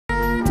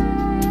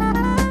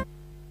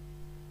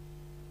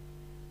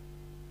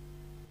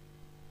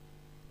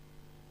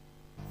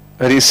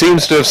And he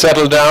seems to have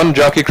settled down.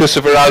 Jockey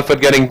Christopher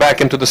Alford getting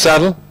back into the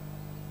saddle.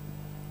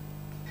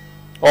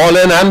 All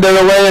in and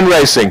they're away in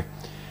racing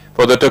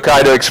for the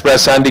Tokaido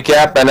Express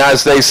Handicap. And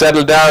as they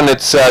settle down,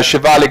 it's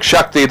Shivalik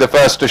Shakti, the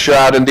first to show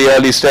out in the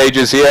early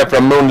stages here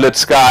from Moonlit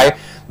Sky.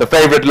 The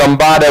favourite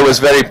Lombardo is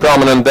very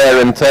prominent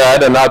there in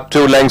third, and out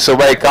 2 lengths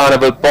away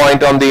Carnival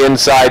Point. On the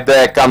inside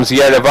there comes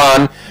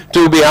Yerevan,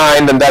 2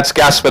 behind, and that's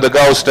Casper the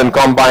Ghost and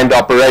Combined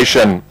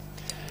Operation.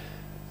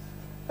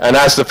 And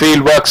as the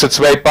field works its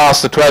way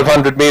past the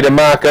 1200 metre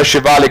marker,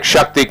 Shivalik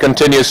Shakti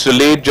continues to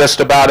lead, just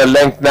about a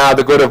length now,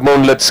 the good of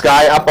Moonlit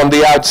Sky. Up on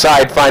the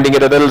outside, finding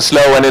it a little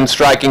slow and in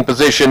striking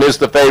position, is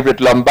the favourite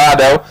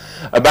Lombardo.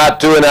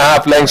 About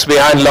 2.5 lengths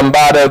behind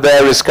Lombardo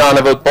there is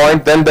Carnival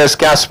Point. Then there's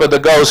Casper the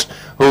Ghost,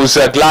 who's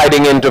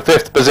gliding into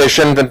 5th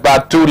position. And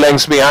about 2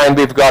 lengths behind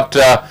we've got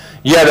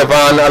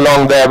Yerevan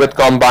along there with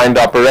Combined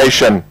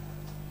Operation.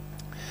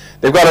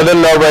 They've got a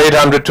little over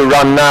 800 to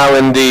run now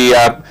in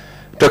the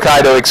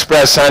Tokaido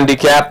Express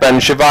Handicap, and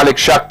Shivalik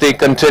Shakti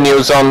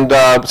continues on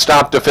the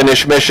start to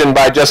finish mission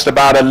by just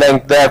about a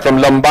length there from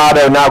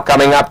Lombardo, now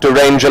coming up to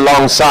range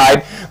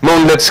alongside.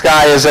 Moonlit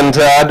Sky is in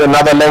third,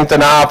 another length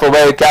and a half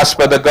away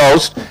Casper the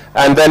Ghost,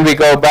 and then we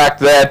go back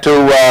there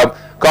to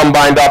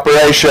Combined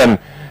Operation.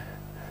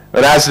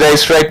 But as they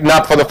straighten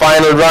up for the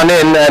final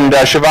run-in, and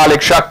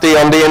Shivalik Shakti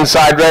on the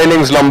inside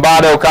railings,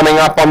 Lombardo coming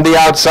up on the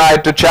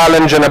outside to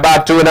challenge, and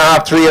about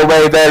 2.5, 3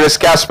 away there is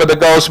Casper the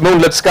Ghost.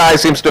 Moonlit Sky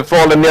seems to have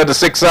fallen near the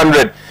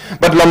 600,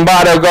 but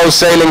Lombardo goes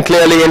sailing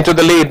clearly into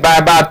the lead by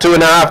about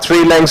 2.5,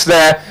 3 lengths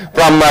there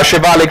from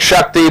Shivalik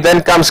Shakti.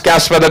 Then comes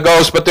Casper the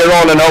Ghost, but they're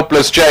all in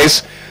hopeless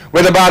chase.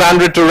 With about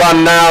 100 to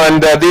run now,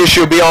 and the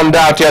issue beyond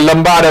doubt here,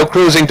 Lombardo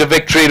cruising to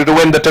victory to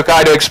win the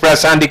Tokaido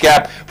Express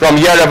Handicap from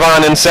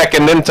Yerevan in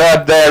second. In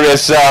third there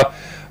is,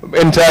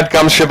 in third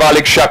comes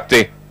Shivalik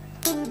Shakti.